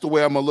 And that's the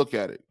way I'm going to look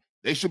at it.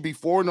 They should be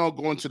 4-0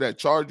 going to that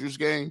Chargers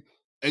game.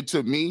 And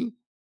to me,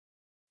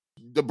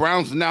 the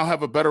Browns now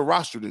have a better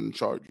roster than the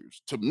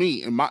Chargers. To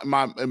me, in my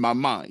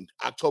mind,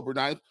 October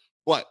 9th.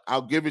 But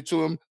I'll give it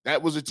to them.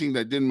 That was a team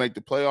that didn't make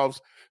the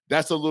playoffs.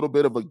 That's a little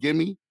bit of a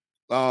gimme.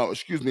 A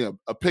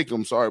pick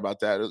 'em. Sorry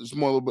about that. It's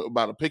more a little bit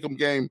about a pick 'em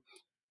game.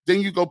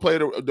 Then you go play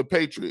the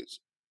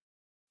Patriots.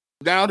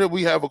 Now that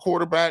we have a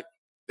quarterback,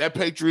 that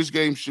Patriots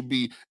game should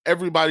be,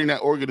 everybody in that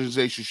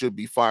organization should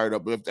be fired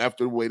up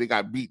after the way they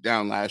got beat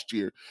down last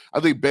year. I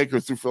think Baker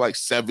threw for like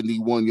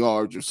 71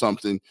 yards or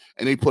something,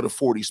 and they put a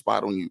 40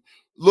 spot on you.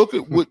 Look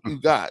at what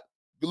you got.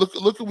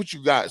 Look at what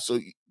you got. So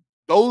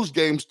those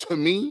games, to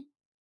me,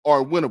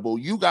 are winnable.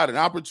 You got an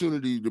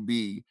opportunity to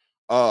be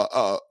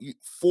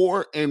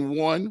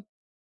 4-1,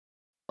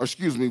 or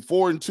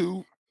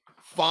 4-2,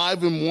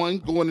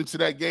 5-1 going into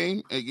that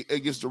game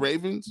against the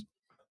Ravens.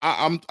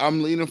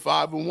 I'm leaning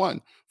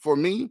 5-1. For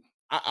me,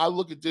 I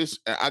look at this.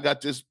 I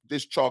got this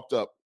chalked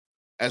up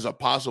as a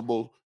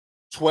possible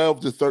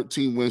 12 to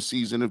 13 win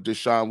season if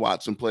Deshaun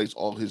Watson plays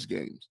all his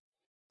games.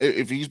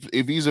 If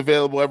he's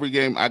available every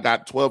game, I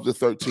got 12 to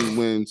 13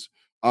 wins.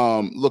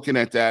 Looking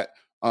at that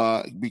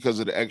because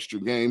of the extra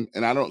game,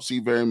 and I don't see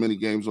very many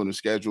games on the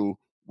schedule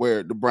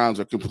where the Browns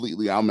are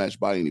completely outmatched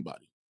by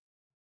anybody.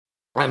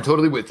 I'm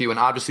totally with you. And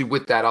obviously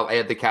with that, I'll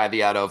add the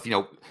caveat of,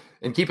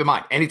 and keep in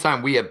mind,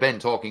 anytime we have been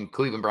talking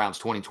Cleveland Browns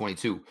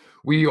 2022,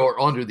 we are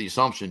under the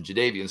assumption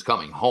Jadeveon's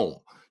coming home.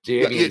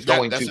 Jadeveon's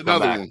going to come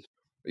back. One.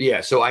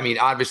 Yeah. So, I mean,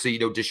 obviously,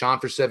 Deshaun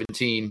for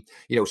 17,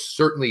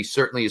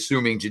 certainly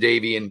assuming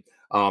Jadeveon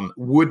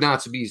would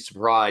not be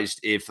surprised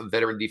if a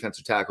veteran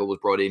defensive tackle was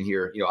brought in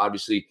here.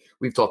 Obviously,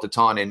 we've talked a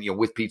ton and,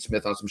 with Pete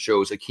Smith on some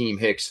shows, Akeem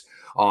Hicks,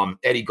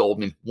 Eddie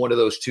Goldman, one of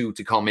those two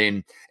to come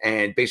in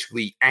and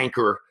basically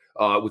anchor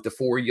with the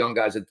 4 young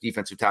guys at the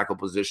defensive tackle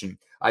position.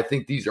 I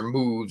think these are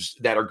moves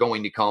that are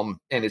going to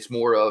come, and it's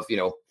more of,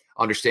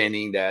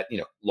 understanding that,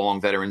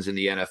 long veterans in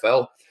the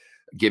NFL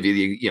give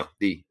you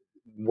the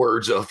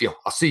words of,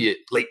 I'll see you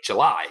late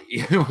July.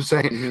 You know what I'm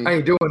saying? Mm-hmm. I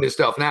ain't doing this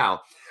stuff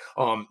now.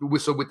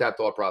 So with that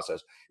thought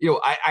process,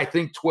 I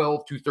think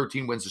 12 to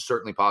 13 wins is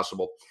certainly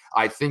possible.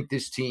 I think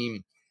this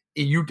team,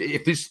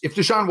 if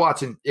Deshaun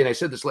Watson, and I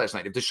said this last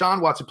night, if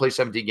Deshaun Watson plays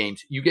 17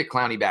 games, you get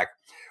Clowney back.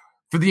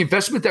 For the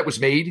investment that was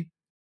made,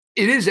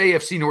 it is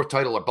AFC North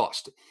title or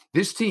bust.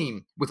 This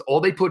team, with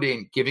all they put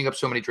in, giving up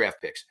so many draft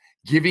picks,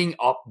 giving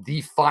up the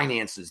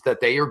finances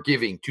that they are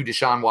giving to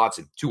Deshaun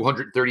Watson,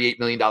 $238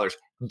 million,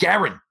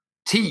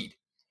 guaranteed.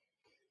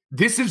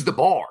 This is the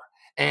bar.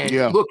 And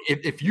look,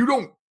 if you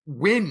don't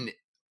win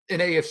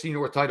an AFC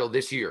North title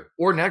this year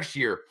or next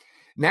year,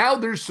 now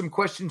there's some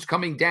questions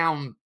coming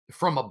down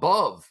from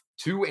above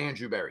to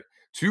Andrew Berry,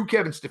 to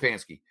Kevin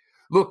Stefanski.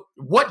 Look,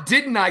 what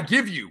didn't I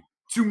give you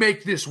to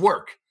make this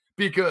work?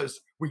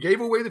 Because we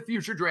gave away the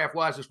future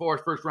draft-wise as far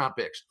as first-round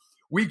picks.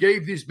 We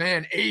gave this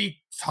man a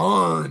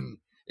ton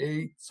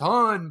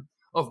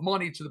of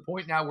money to the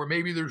point now where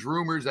maybe there's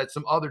rumors that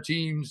some other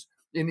teams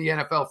in the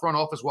NFL front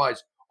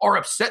office-wise are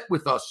upset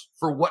with us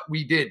for what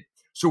we did.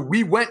 So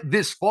we went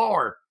this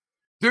far.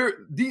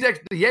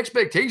 The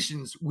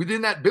expectations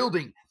within that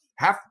building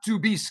have to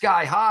be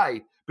sky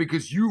high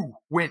because you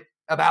went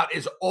about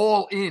as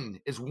all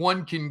in as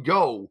one can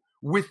go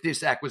with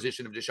this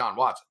acquisition of Deshaun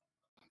Watson.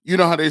 You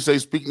know how they say,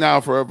 speak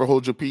now, forever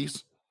hold your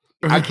peace?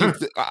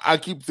 I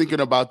keep thinking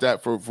about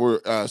that for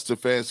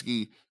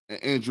Stefanski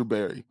and Andrew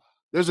Berry.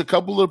 There's a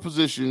couple of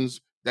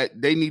positions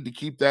that they need to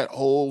keep that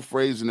whole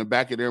phrase in the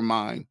back of their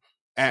mind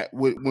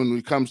when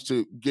it comes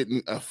to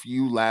getting a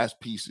few last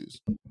pieces.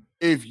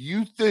 If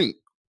you think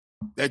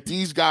that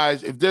these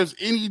guys, if there's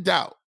any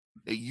doubt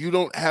that you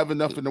don't have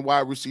enough in the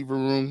wide receiver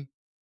room,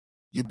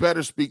 you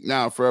better speak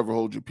now, forever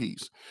hold your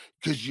peace.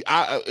 Because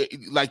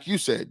like you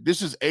said,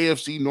 this is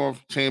AFC North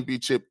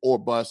championship or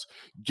bust,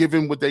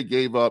 given what they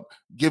gave up,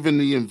 given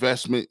the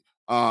investment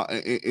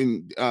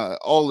in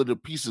all of the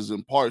pieces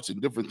and parts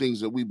and different things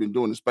that we've been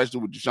doing, especially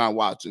with Deshaun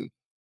Watson.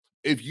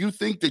 If you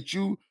think that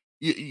you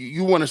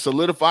want to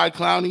solidify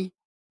Clowney,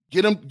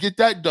 get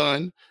that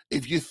done.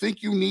 If you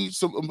think you need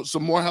some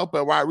more help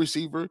at wide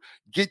receiver,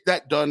 get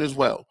that done as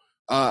well.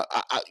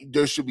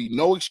 There should be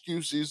no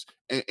excuses,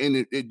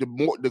 and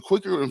the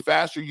quicker and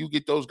faster you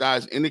get those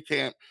guys in the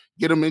camp,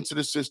 get them into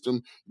the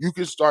system, you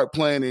can start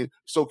planning.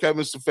 So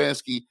Kevin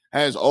Stefanski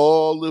has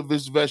all of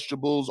his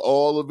vegetables,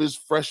 all of his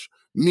fresh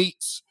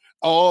meats,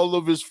 all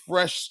of his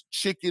fresh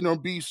chicken or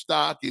beef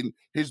stock, and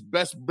his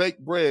best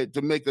baked bread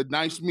to make a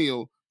nice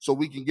meal so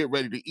we can get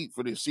ready to eat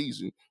for this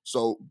season.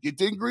 So get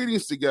the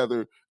ingredients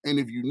together, and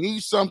if you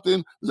need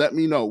something, let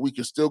me know. We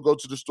can still go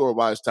to the store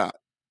while it's time.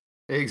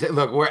 Exactly.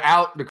 Look, we're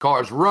out. The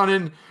car's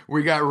running.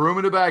 We got room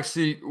in the back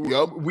seat.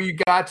 Yep. We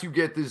got to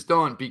get this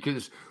done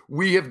because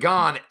we have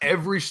gone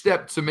every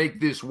step to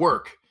make this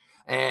work.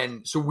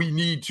 And so we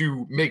need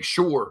to make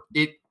sure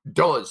it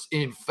does,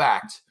 in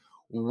fact,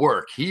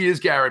 work. He is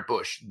Garrett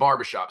Bush,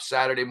 Barbershop,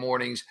 Saturday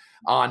mornings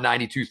on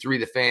 92.3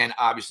 The Fan.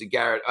 Obviously,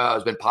 Garrett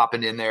has been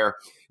popping in there,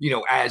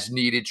 as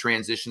needed,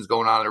 transitions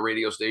going on at a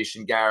radio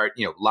station. Garrett,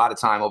 a lot of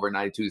time over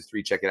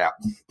 92.3. Check it out.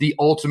 The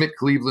Ultimate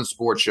Cleveland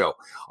Sports Show.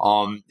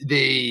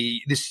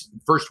 This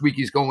first week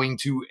is going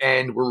to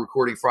end. We're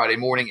recording Friday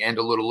morning, end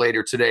a little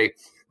later today.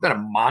 Been a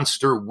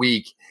monster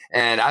week,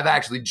 and I've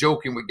actually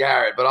joking with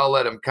Garrett, but I'll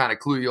let him kind of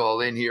clue you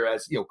all in here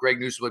as, Greg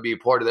Newsome will be a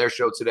part of their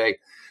show today.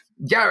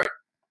 Garrett,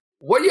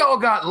 what y'all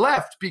got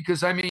left?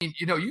 Because,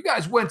 you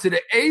guys went to the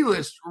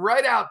A-list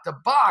right out the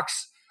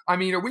box. Are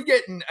we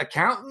getting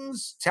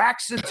accountants,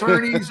 tax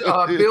attorneys,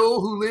 Bill,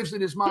 who lives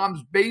in his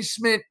mom's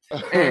basement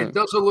and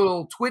does a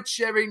little Twitch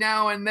every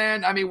now and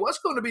then? What's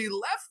going to be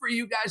left for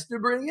you guys to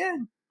bring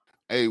in?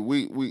 Hey,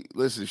 we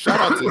listen, shout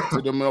out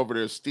to them over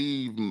there,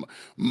 Steve,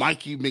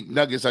 Mikey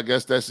McNuggets. I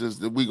guess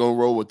we gonna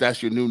roll with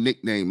that's your new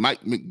nickname,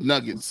 Mike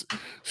McNuggets.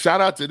 Shout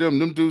out to them.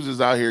 Them dudes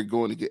is out here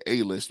going to get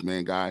A-list,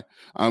 man, guy.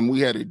 We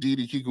had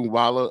Aditi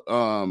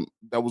Kikunwala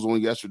that was on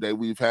yesterday.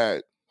 We've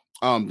had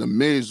The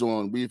Miz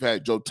on, we've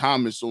had Joe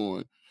Thomas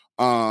on.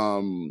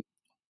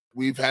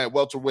 We've had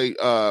welterweight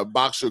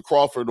boxer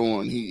Crawford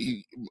on.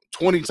 He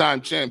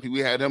 20-time champ.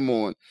 We had him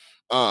on.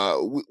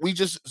 We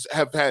just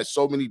have had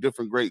so many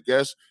different great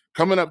guests.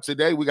 Coming up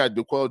today, we got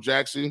DeQuell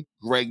Jackson,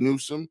 Greg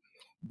Newsome.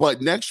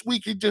 But next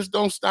week, it just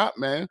don't stop,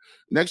 man.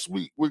 Next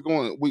week, we're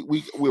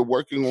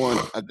working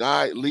on a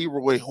guy,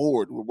 Leroy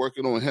Horde. We're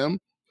working on him.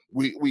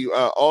 We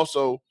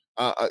also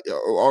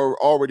are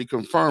already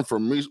confirmed for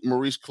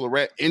Maurice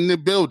Clarett in the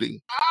building,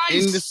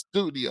 nice.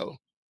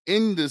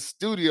 In the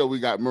studio, we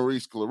got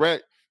Maurice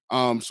Clarett.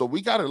 So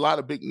we got a lot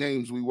of big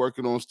names we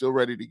working on, still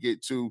ready to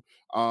get to.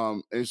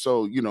 And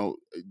so,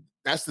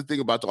 that's the thing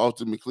about the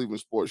Ultimate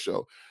Cleveland Sports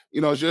Show.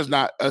 It's just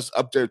not us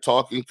up there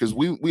talking, because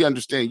we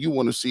understand you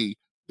want to see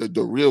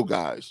the real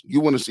guys.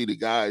 You want to see the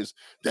guys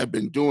that have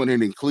been doing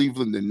it in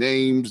Cleveland, the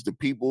names, the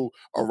people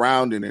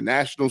around in the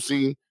national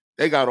scene.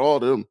 They got all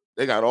of them.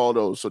 They got all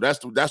those. So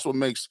that's what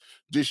makes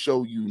this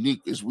show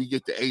unique, is we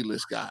get the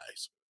A-list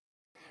guys.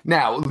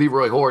 Now,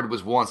 Leroy Horde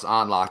was once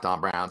on Locked On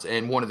Browns,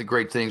 and one of the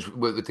great things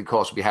with the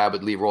calls we had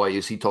with Leroy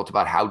is he talked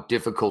about how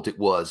difficult it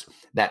was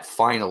that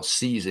final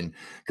season,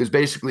 because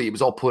basically it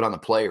was all put on the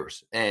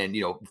players, and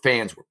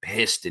fans were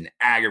pissed and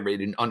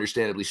aggravated, and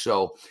understandably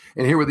so.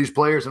 And here were these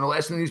players, and the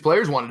last thing these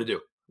players wanted to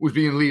do was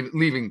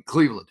leaving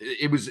Cleveland.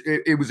 It was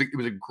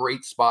a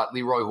great spot.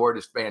 Leroy Horde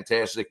is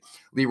fantastic.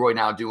 Leroy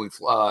now doing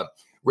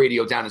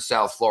radio down in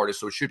South Florida,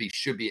 so it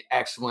should be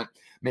excellent.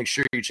 Make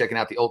sure you're checking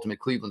out the Ultimate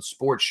Cleveland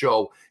Sports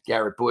Show.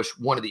 Garrett Bush,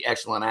 one of the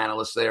excellent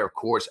analysts there. Of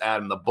course,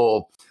 Adam the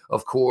Bull.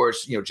 Of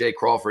course, Jay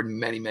Crawford and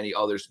many, many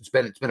others. It's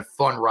been a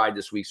fun ride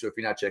this week. So if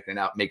you're not checking it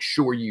out, make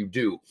sure you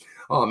do.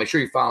 Make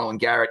sure you're following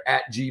Garrett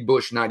at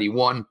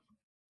GBush91.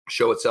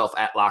 Show itself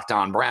at Locked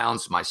On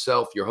Browns.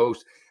 Myself, your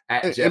host,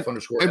 at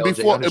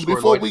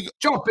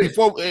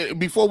Jeff_LJ_LJ.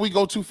 Before we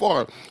go too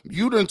far,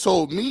 you done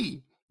told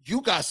me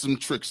you got some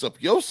tricks up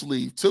your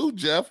sleeve too,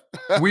 Jeff.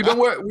 We've been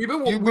working. We've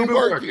been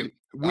working.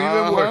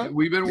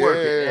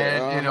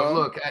 And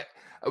look,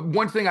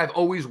 one thing I've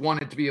always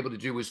wanted to be able to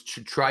do is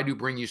to try to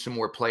bring you some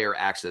more player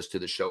access to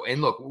the show.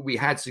 And look, we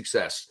had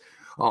success.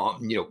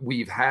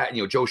 We've had,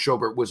 Joe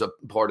Schobert was a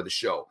part of the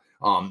show.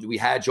 We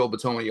had Joe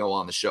Batonio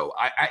on the show.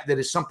 That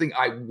is something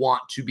I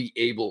want to be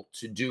able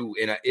to do,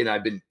 and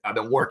I've been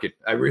working.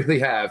 I really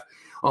have.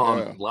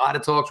 A lot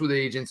of talks with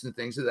agents and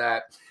things of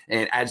that.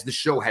 And as the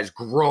show has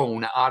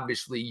grown,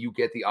 obviously you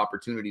get the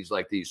opportunities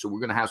like these. So we're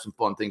going to have some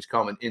fun things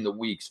coming in the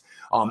weeks.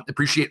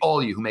 Appreciate all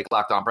of you who make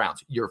Locked On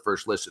Browns your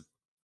first listen.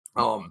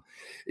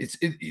 It's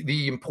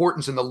the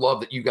importance and the love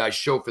that you guys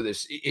show for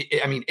this.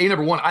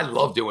 Number one, I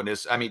love doing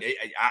this.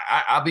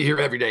 I'll be here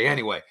every day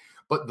anyway.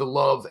 But the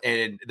love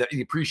and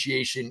the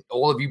appreciation,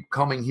 all of you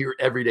coming here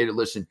every day to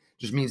listen,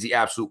 just means the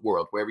absolute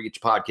world. Wherever you get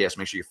your podcast,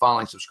 make sure you're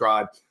following,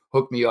 subscribe.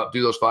 hook me up,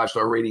 do those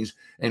 5-star ratings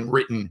and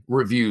written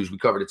reviews. We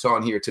covered a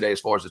ton here today as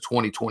far as the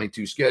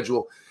 2022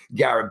 schedule.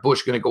 Garrett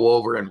Bush going to go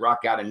over and rock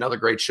out another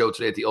great show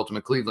today at the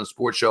Ultimate Cleveland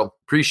Sports Show.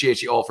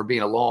 Appreciate you all for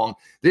being along.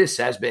 This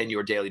has been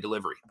your daily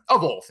delivery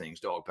of all things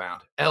Dog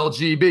Pound.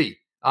 LGB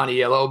on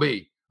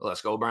ELOB.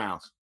 Let's go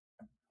Browns.